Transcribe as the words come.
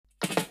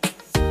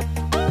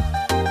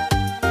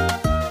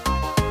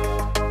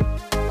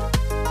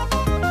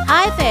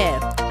Hi there,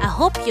 I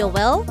hope you're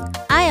well.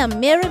 I am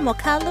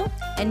Mwakalu,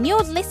 and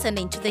you're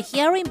listening to the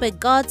Hearing by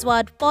God's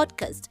Word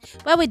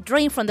podcast, where we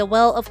drink from the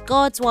well of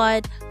God's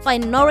Word,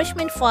 find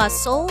nourishment for our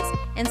souls,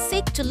 and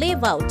seek to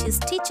live out His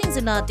teachings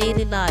in our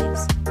daily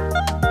lives.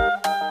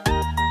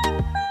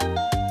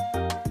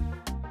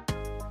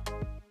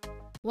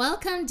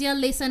 Welcome, dear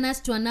listeners,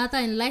 to another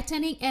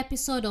enlightening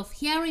episode of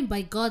Hearing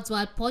by God's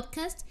Word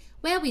podcast,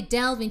 where we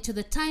delve into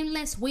the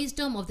timeless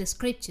wisdom of the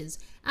scriptures.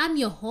 I'm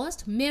your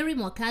host,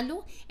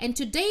 Mwakalu, and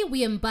today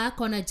we embark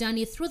on a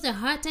journey through the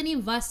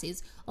heartening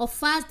verses of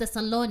 1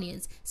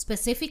 Thessalonians,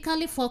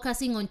 specifically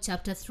focusing on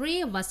chapter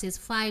 3, verses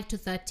 5 to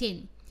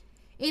 13.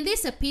 In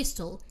this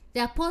epistle,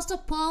 the Apostle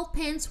Paul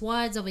pens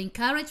words of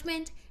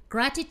encouragement,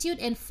 gratitude,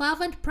 and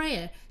fervent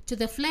prayer to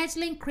the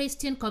fledgling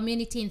Christian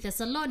community in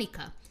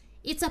Thessalonica.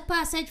 It's a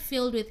passage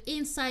filled with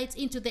insights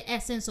into the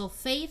essence of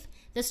faith,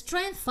 the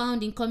strength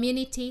found in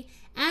community,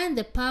 and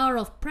the power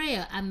of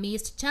prayer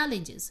amidst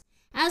challenges.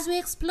 As we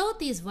explore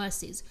these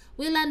verses,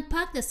 we'll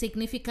unpack the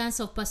significance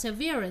of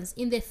perseverance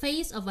in the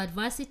face of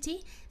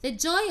adversity, the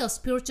joy of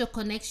spiritual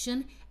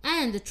connection,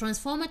 and the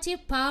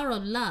transformative power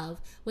of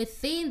love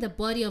within the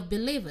body of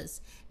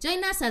believers.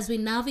 Join us as we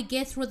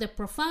navigate through the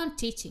profound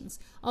teachings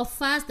of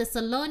 1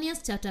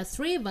 Thessalonians chapter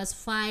 3, verse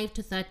 5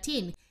 to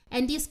 13,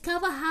 and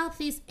discover how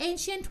these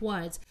ancient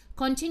words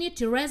continue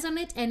to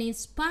resonate and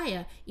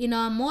inspire in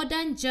our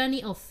modern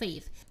journey of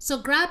faith. So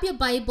grab your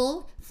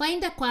Bible,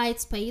 find a quiet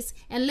space,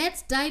 and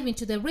let's dive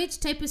into the rich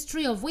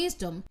tapestry of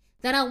wisdom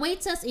that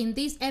awaits us in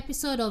this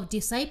episode of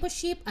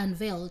Discipleship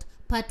Unveiled,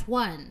 Part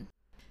 1.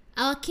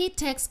 Our key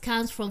text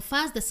comes from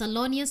 1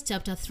 Thessalonians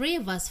chapter 3,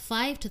 verse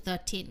 5 to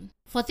 13.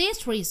 For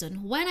this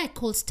reason, when I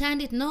could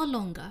stand it no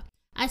longer,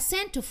 I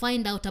sent to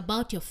find out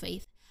about your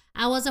faith.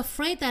 I was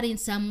afraid that in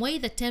some way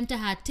the tempter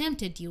had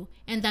tempted you,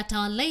 and that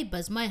our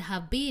labors might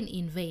have been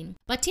in vain.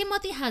 But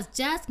Timothy has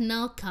just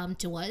now come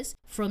to us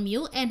from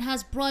you and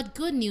has brought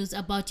good news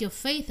about your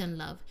faith and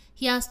love.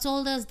 He has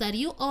told us that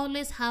you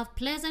always have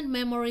pleasant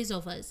memories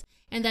of us,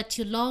 and that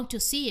you long to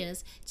see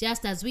us,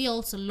 just as we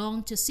also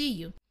long to see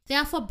you.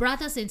 Therefore,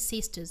 brothers and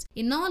sisters,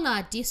 in all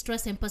our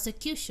distress and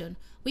persecution,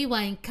 we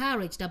were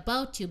encouraged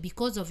about you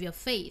because of your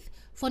faith.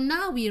 For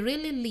now we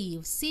really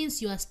live,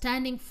 since you are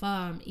standing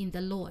firm in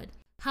the Lord.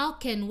 How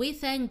can we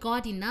thank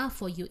God enough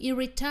for you in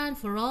return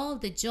for all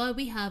the joy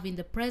we have in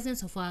the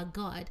presence of our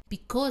God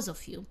because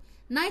of you?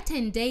 Night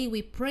and day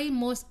we pray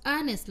most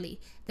earnestly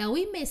that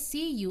we may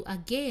see you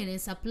again and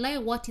supply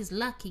what is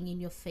lacking in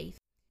your faith.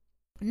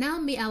 Now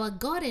may our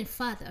God and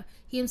Father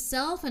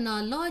Himself and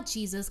our Lord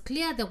Jesus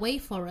clear the way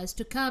for us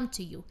to come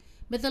to you.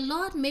 May the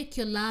Lord make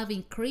your love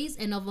increase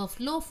and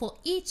overflow for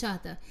each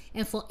other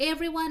and for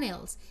everyone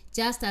else,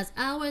 just as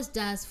ours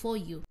does for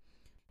you.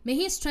 May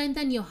He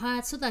strengthen your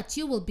heart so that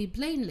you will be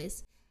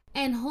blameless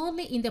and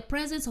holy in the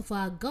presence of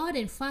our God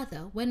and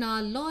Father when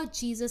our Lord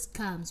Jesus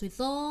comes with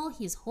all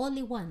His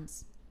holy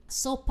ones.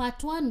 So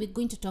part 1, we're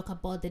going to talk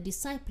about the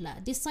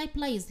discipler.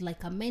 Discipler is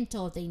like a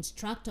mentor, the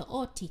instructor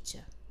or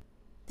teacher.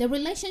 The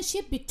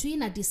relationship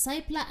between a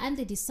discipler and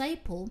the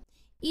disciple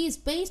is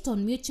based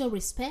on mutual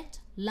respect,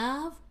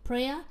 love,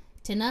 prayer,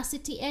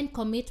 tenacity, and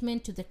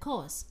commitment to the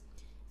cause.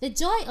 The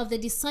joy of the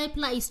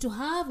discipler is to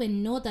have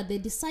and know that the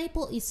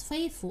disciple is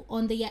faithful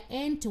on their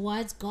end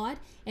towards God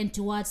and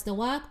towards the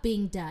work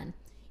being done.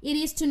 It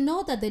is to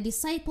know that the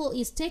disciple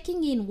is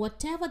taking in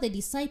whatever the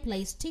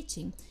discipler is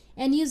teaching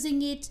and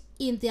using it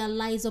in their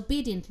lives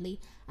obediently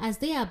as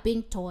they are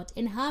being taught,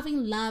 and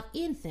having love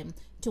in them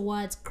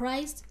towards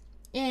Christ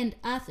and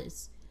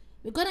others.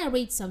 We're going to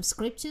read some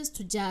scriptures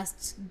to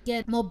just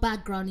get more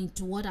background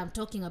into what I'm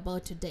talking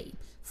about today.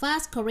 1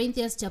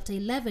 Corinthians chapter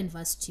 11,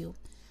 verse 2.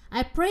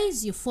 I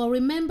praise you for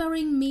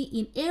remembering me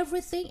in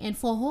everything and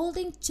for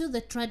holding to the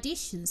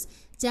traditions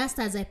just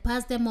as I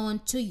pass them on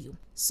to you.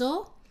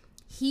 So,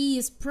 he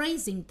is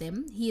praising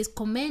them, he is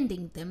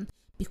commending them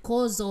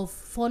because of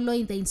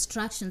following the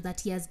instructions that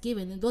he has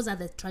given. And those are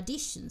the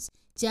traditions,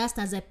 just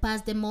as I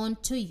pass them on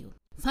to you.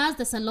 1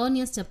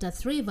 Thessalonians chapter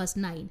 3, verse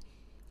 9.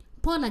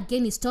 Paul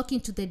again is talking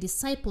to the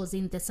disciples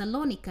in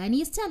Thessalonica, and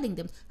he's telling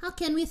them, how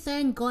can we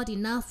thank God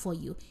enough for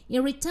you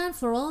in return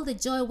for all the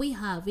joy we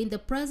have in the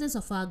presence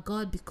of our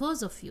God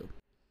because of you?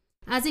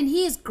 As in,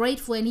 he is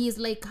grateful and he is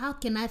like, how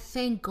can I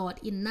thank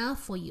God enough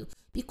for you?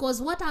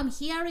 Because what I'm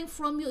hearing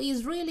from you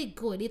is really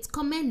good. It's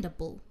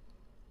commendable.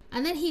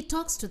 And then he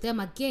talks to them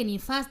again in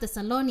 1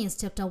 Thessalonians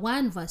chapter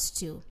 1, verse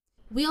 2.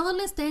 We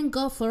always thank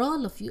God for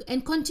all of you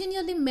and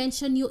continually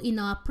mention you in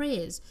our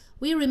prayers.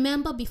 We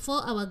remember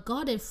before our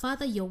God and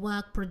Father your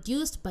work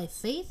produced by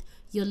faith,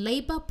 your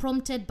labor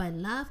prompted by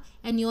love,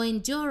 and your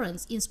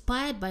endurance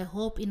inspired by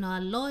hope in our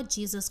Lord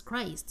Jesus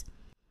Christ.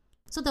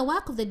 So the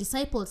work of the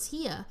disciples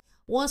here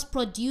was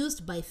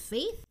produced by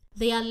faith,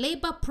 their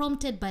labor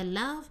prompted by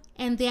love,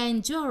 and their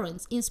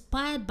endurance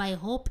inspired by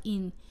hope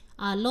in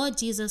our Lord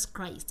Jesus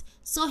Christ.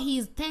 So he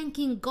is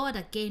thanking God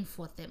again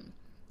for them,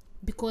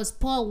 because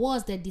Paul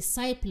was the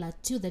discipler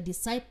to the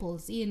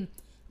disciples in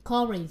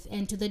Corinth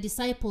and to the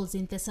disciples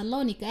in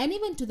Thessalonica, and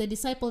even to the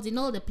disciples in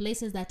all the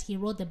places that he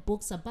wrote the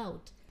books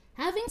about.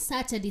 Having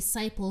such a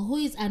disciple who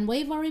is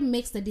unwavering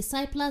makes the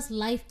discipler's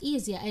life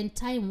easier and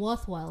time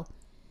worthwhile.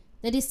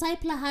 The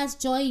discipler has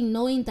joy in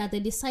knowing that the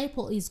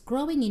disciple is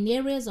growing in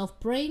areas of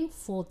praying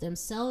for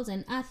themselves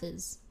and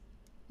others.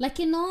 Like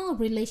in all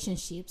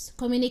relationships,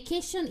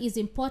 communication is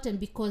important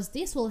because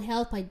this will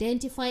help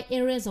identify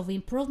areas of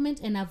improvement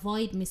and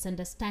avoid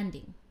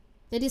misunderstanding.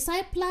 The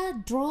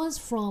discipler draws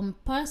from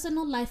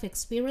personal life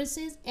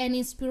experiences and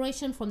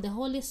inspiration from the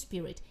Holy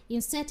Spirit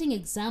in setting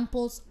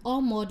examples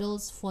or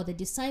models for the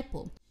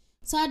disciple.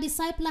 So a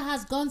discipler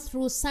has gone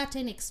through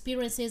certain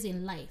experiences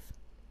in life.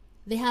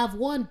 They have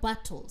won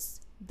battles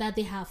that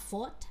they have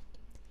fought.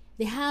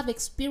 They have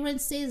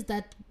experiences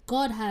that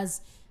God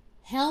has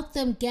helped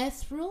them get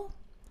through.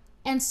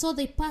 And so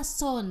they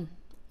pass on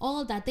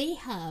all that they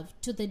have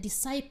to the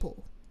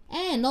disciple.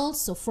 And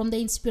also from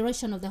the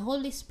inspiration of the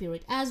Holy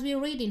Spirit, as we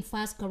read in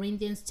 1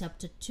 Corinthians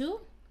chapter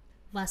 2,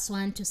 verse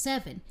 1 to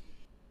 7.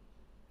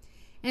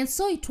 And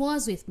so it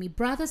was with me,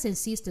 brothers and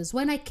sisters,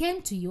 when I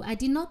came to you, I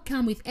did not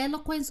come with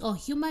eloquence or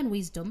human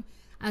wisdom,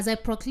 as I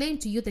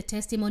proclaimed to you the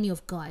testimony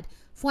of God.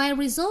 For I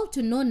resolved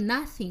to know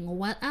nothing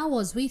while I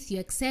was with you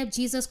except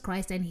Jesus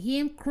Christ and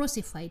Him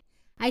crucified.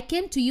 I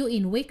came to you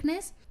in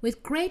weakness,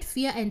 with great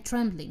fear and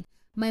trembling.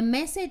 My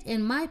message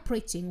and my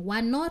preaching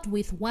were not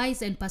with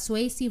wise and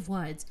persuasive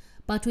words,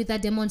 but with a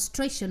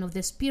demonstration of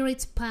the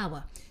Spirit's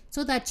power,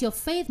 so that your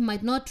faith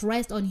might not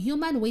rest on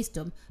human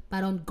wisdom,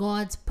 but on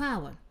God's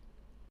power.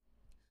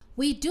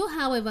 We do,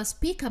 however,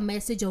 speak a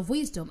message of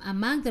wisdom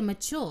among the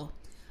mature,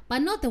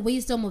 but not the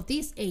wisdom of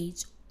this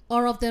age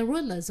or of the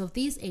rulers of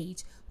this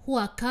age who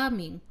are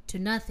coming to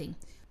nothing.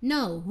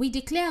 No, we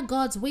declare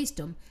God's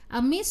wisdom,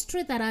 a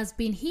mystery that has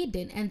been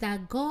hidden and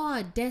that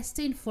God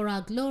destined for our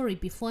glory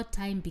before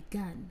time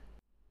began.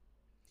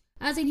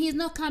 As in, He is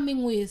not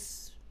coming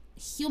with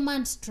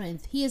human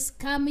strength. He is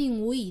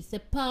coming with the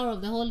power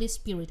of the Holy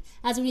Spirit,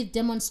 as in with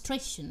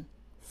demonstration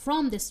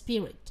from the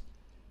Spirit.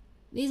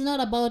 It is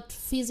not about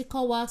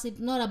physical works. It's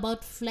not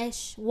about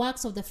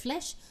works of the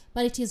flesh,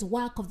 but it is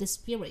work of the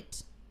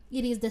Spirit.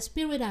 It is the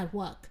Spirit at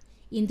work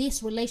in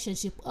this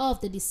relationship of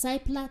the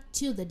discipler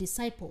to the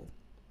disciple.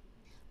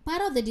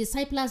 Part of the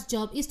discipler's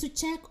job is to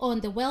check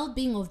on the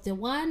well-being of the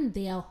one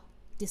they are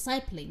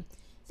discipling.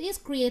 This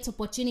creates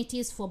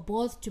opportunities for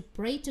both to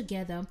pray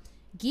together,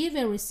 give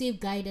and receive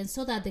guidance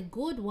so that the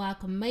good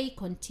work may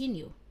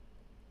continue.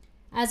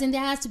 As in,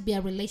 there has to be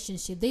a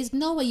relationship. There is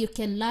no way you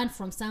can learn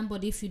from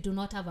somebody if you do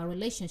not have a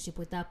relationship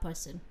with that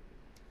person.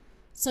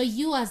 So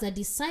you as a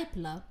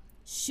discipler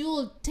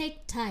should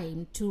take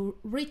time to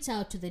reach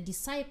out to the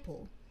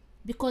disciple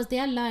because they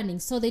are learning,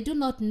 so they do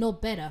not know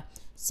better.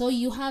 So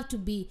you have to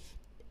be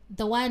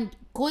the one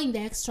going the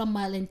extra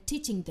mile and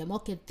teaching them,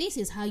 okay, this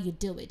is how you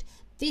do it.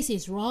 This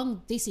is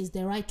wrong. This is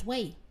the right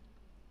way.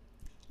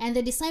 And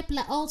the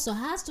discipler also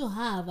has to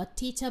have a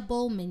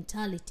teachable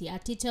mentality, a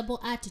teachable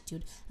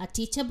attitude, a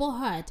teachable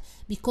heart,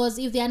 because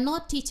if they are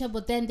not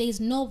teachable, then there is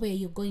no way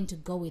you're going to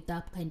go with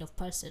that kind of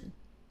person.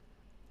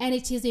 And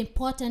it is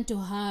important to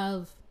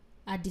have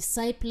a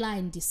discipler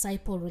and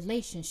disciple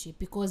relationship,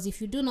 because if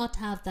you do not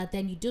have that,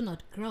 then you do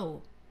not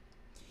grow.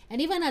 And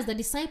even as the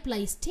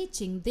discipler is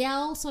teaching, they are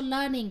also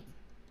learning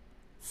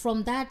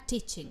from that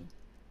teaching.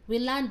 We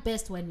learn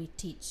best when we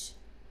teach.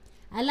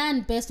 I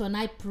learn best when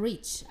I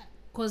preach,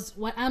 because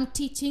what I'm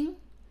teaching,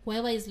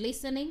 whoever is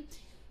listening,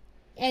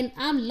 and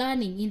I'm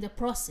learning in the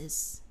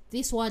process.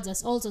 These words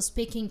are also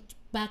speaking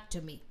back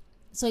to me.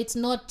 So it's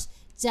not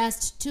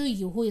just to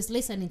you who is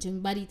listening to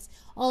me, but it's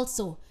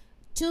also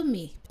to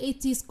me.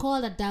 It is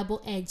called a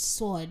double-edged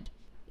sword.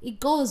 It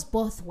goes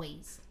both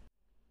ways.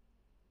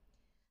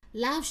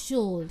 Love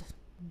should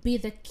be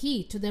the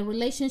key to the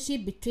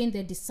relationship between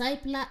the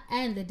discipler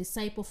and the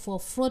disciple for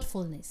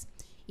fruitfulness.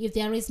 If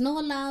there is no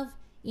love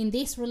in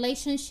this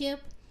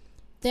relationship,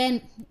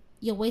 then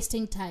you're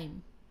wasting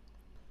time.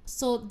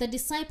 So the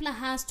discipler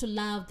has to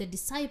love the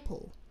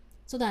disciple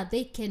so that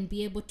they can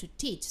be able to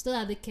teach, so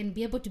that they can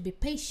be able to be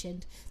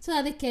patient, so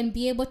that they can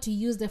be able to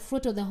use the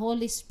fruit of the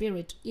Holy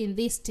Spirit in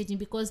this teaching,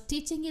 because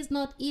teaching is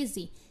not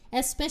easy,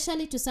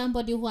 especially to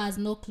somebody who has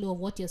no clue of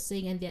what you're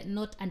saying and they're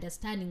not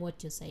understanding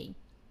what you're saying.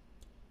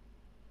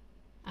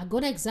 A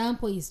good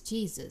example is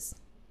Jesus.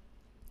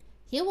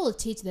 He will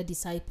teach the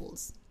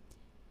disciples,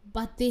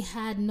 but they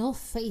had no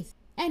faith.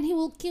 And he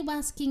will keep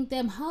asking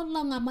them, how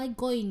long am I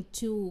going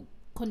to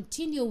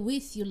continue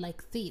with you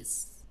like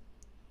this?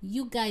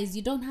 You guys,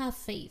 you don't have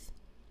faith.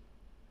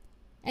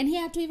 And he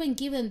had to even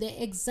give them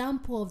the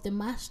example of the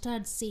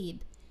mustard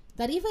seed,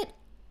 that even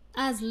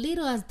as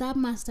little as that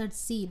mustard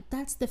seed,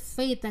 that's the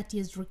faith that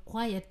is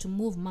required to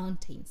move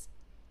mountains.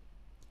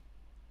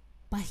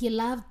 But he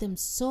loved them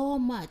so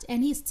much,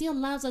 and he still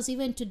loves us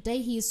even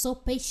today. He is so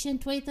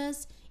patient with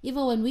us,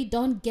 even when we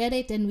don't get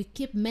it and we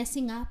keep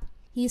messing up.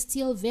 He is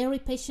still very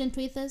patient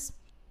with us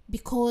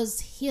because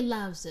he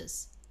loves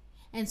us.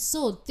 And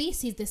so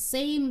this is the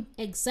same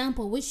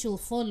example we should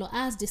follow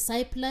as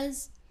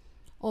disciples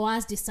or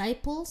as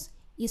disciples,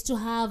 is to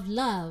have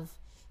love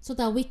so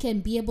that we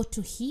can be able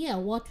to hear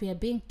what we are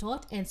being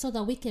taught, and so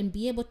that we can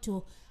be able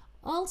to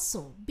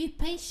Also, be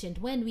patient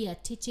when we are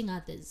teaching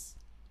others.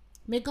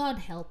 May God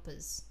help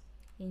us.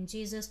 In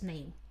Jesus'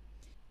 name.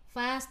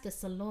 1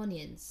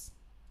 Thessalonians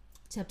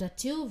chapter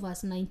 2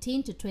 verse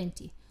 19 to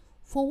 20.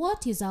 For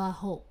what is our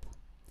hope,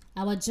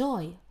 our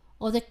joy,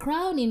 or the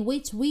crown in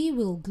which we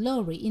will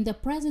glory in the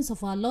presence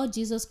of our Lord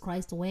Jesus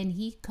Christ when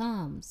he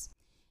comes?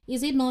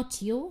 Is it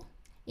not you?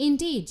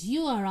 Indeed,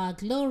 you are our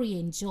glory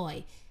and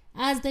joy.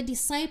 As the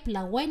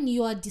discipler, when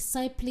you are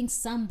discipling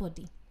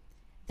somebody,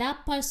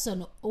 that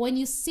person, when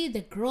you see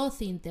the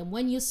growth in them,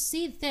 when you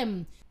see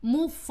them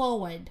move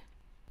forward,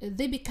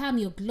 they become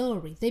your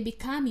glory, they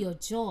become your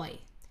joy.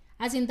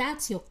 As in,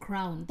 that's your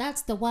crown,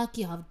 that's the work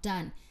you have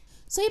done.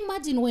 So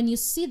imagine when you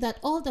see that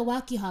all the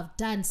work you have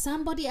done,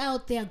 somebody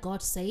out there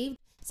got saved,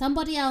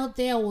 somebody out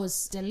there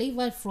was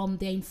delivered from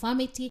their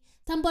infirmity,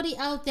 somebody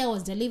out there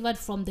was delivered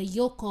from the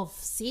yoke of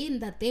sin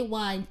that they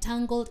were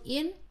entangled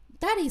in.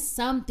 That is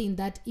something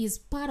that is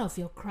part of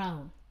your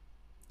crown.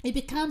 It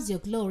becomes your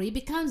glory, it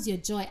becomes your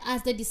joy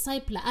as the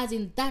discipler, as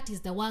in that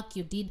is the work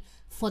you did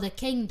for the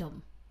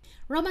kingdom.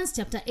 Romans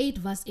chapter 8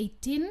 verse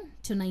 18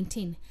 to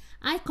 19.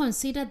 I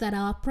consider that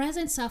our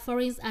present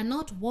sufferings are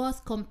not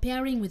worth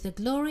comparing with the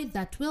glory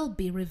that will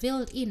be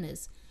revealed in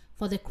us.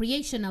 For the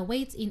creation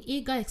awaits in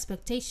eager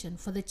expectation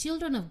for the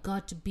children of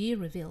God to be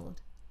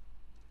revealed.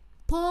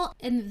 Paul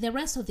and the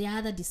rest of the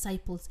other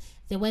disciples,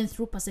 they went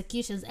through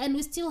persecutions, and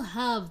we still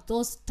have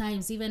those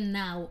times even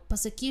now.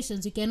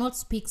 Persecutions, you cannot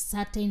speak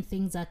certain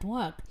things at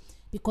work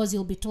because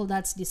you'll be told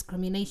that's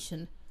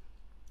discrimination,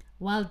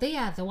 while they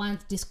are the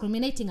ones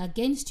discriminating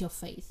against your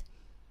faith.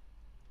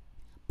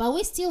 But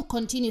we still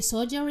continue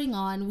soldiering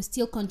on, we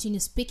still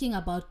continue speaking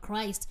about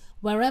Christ.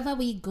 Wherever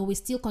we go, we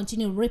still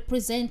continue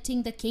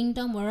representing the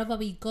kingdom wherever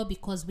we go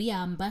because we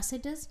are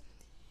ambassadors.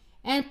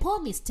 And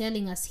Paul is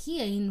telling us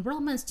here in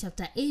Romans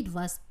chapter 8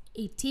 verse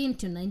 18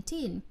 to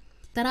 19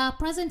 that our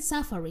present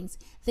sufferings,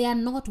 they are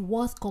not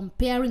worth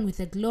comparing with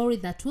the glory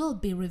that will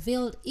be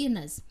revealed in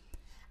us.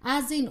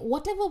 As in,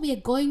 whatever we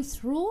are going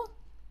through,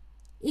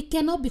 it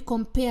cannot be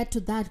compared to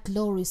that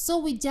glory. So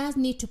we just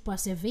need to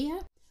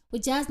persevere. We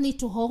just need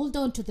to hold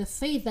on to the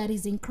faith that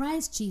is in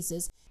Christ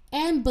Jesus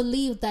and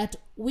believe that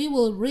we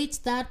will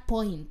reach that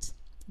point,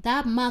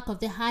 that mark of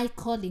the high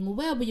calling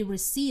where we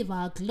receive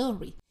our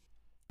glory.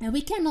 And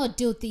we cannot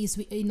do this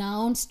in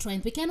our own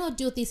strength. We cannot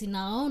do this in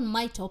our own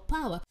might or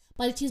power,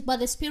 but it is by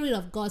the Spirit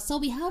of God. So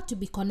we have to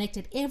be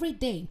connected every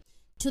day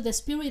to the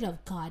Spirit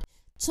of God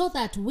so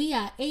that we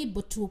are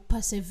able to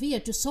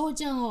persevere, to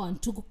soldier on,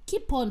 to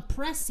keep on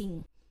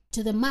pressing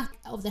to the mark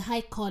of the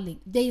high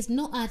calling. There is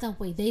no other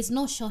way. There is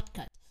no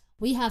shortcut.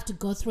 We have to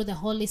go through the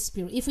Holy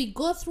Spirit. If we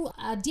go through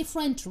a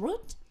different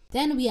route,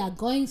 then we are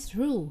going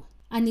through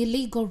an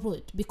illegal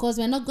route because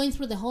we're not going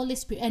through the Holy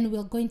Spirit and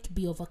we're going to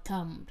be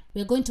overcome.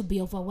 We're going to be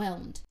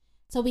overwhelmed.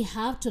 So we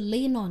have to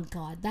lean on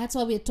God. That's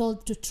why we're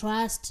told to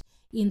trust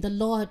in the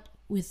Lord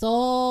with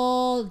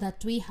all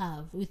that we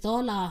have, with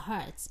all our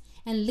hearts,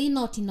 and lean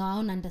not in our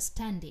own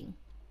understanding.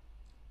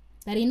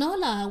 That in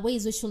all our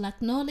ways we should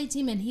acknowledge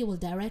Him and He will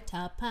direct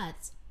our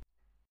paths.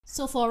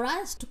 So for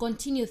us to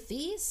continue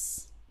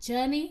this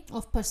journey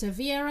of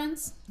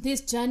perseverance,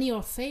 this journey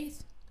of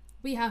faith,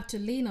 we have to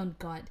lean on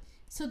God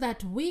so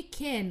that we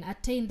can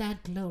attain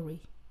that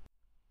glory.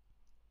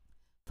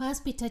 1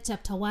 Peter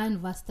chapter 1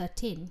 verse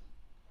 13.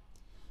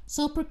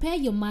 So prepare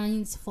your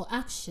minds for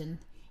action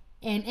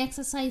and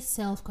exercise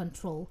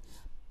self-control.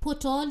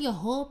 Put all your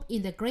hope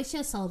in the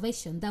gracious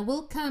salvation that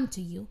will come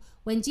to you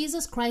when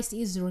Jesus Christ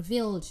is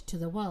revealed to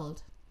the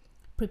world.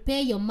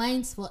 Prepare your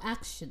minds for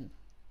action,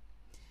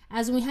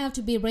 as we have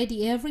to be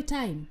ready every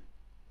time.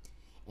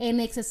 And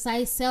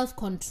exercise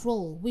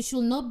self-control. We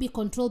should not be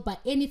controlled by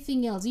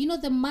anything else. You know,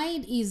 the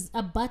mind is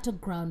a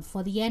battleground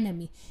for the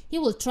enemy. He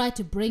will try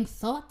to bring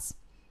thoughts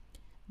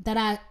that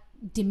are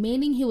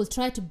demeaning. He will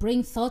try to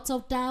bring thoughts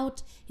of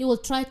doubt. He will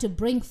try to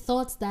bring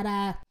thoughts that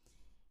are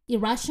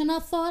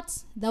irrational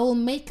thoughts that will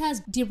make us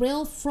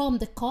derail from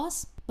the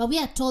course. But we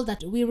are told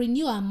that we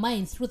renew our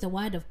mind through the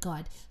Word of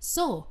God.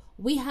 So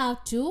we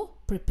have to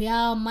prepare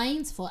our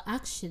minds for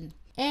action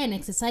and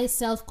exercise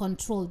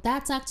self-control.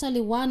 That's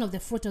actually one of the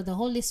fruit of the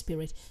Holy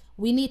Spirit.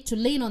 We need to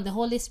lean on the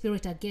Holy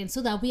Spirit again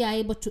so that we are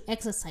able to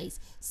exercise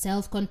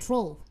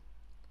self-control.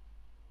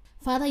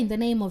 Father, in the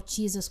name of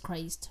Jesus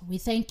Christ, we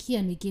thank you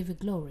and we give you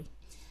glory.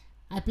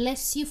 I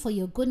bless you for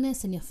your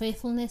goodness and your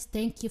faithfulness.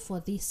 Thank you for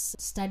this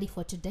study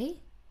for today.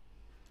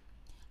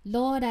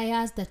 Lord, I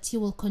ask that you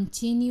will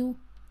continue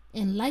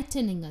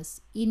enlightening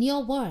us in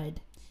your word.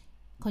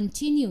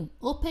 Continue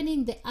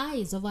opening the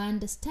eyes of our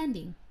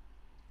understanding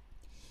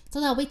so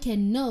that we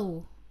can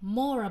know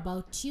more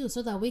about you,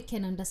 so that we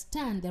can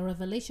understand the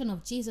revelation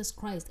of Jesus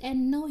Christ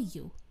and know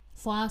you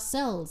for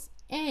ourselves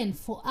and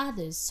for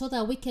others, so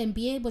that we can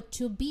be able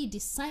to be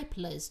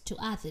disciples to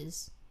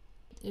others.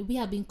 We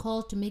have been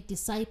called to make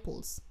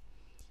disciples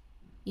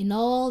in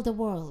all the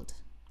world.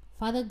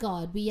 Father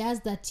God, we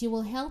ask that you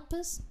will help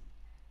us.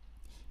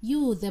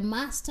 You, the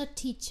master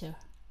teacher,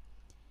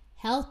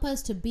 help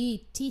us to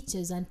be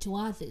teachers unto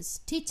others.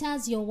 Teach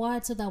us your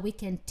word so that we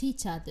can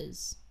teach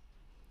others.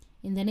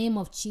 In the name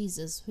of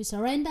Jesus, we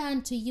surrender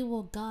unto you,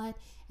 O God,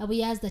 and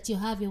we ask that you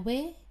have your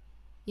way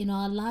in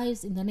our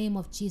lives in the name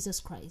of Jesus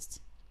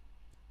Christ.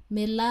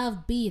 May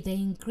love be the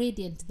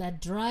ingredient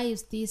that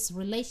drives this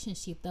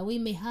relationship that we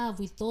may have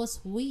with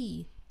those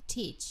we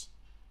teach.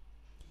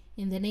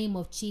 In the name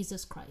of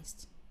Jesus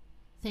Christ.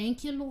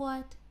 Thank you,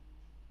 Lord.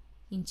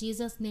 In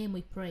Jesus' name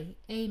we pray.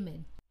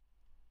 Amen.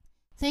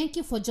 Thank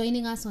you for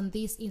joining us on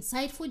this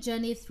insightful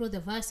journey through the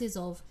verses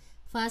of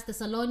 1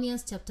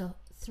 Thessalonians chapter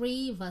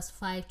 3, verse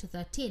 5 to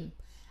 13.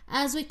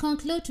 As we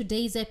conclude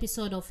today's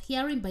episode of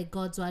Hearing by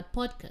God's Word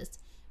podcast,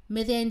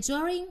 may the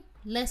enduring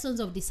lessons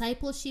of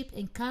discipleship,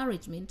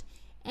 encouragement,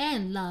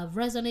 and love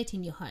resonate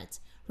in your hearts.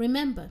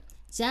 Remember,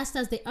 just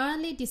as the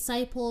early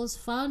disciples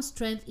found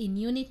strength in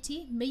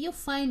unity, may you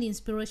find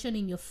inspiration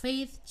in your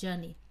faith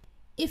journey.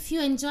 If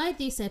you enjoyed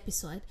this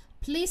episode,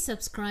 please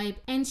subscribe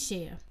and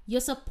share.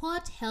 Your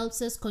support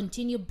helps us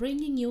continue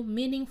bringing you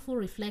meaningful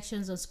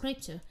reflections on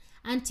Scripture.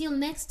 Until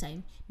next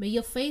time, may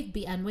your faith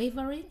be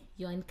unwavering,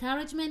 your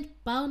encouragement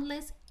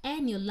boundless,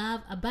 and your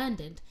love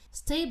abundant.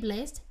 Stay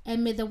blessed,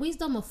 and may the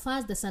wisdom of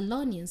 1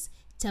 Thessalonians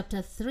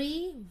chapter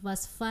 3,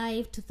 verse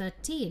 5 to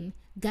 13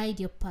 guide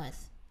your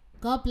path.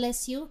 God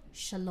bless you.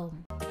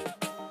 Shalom.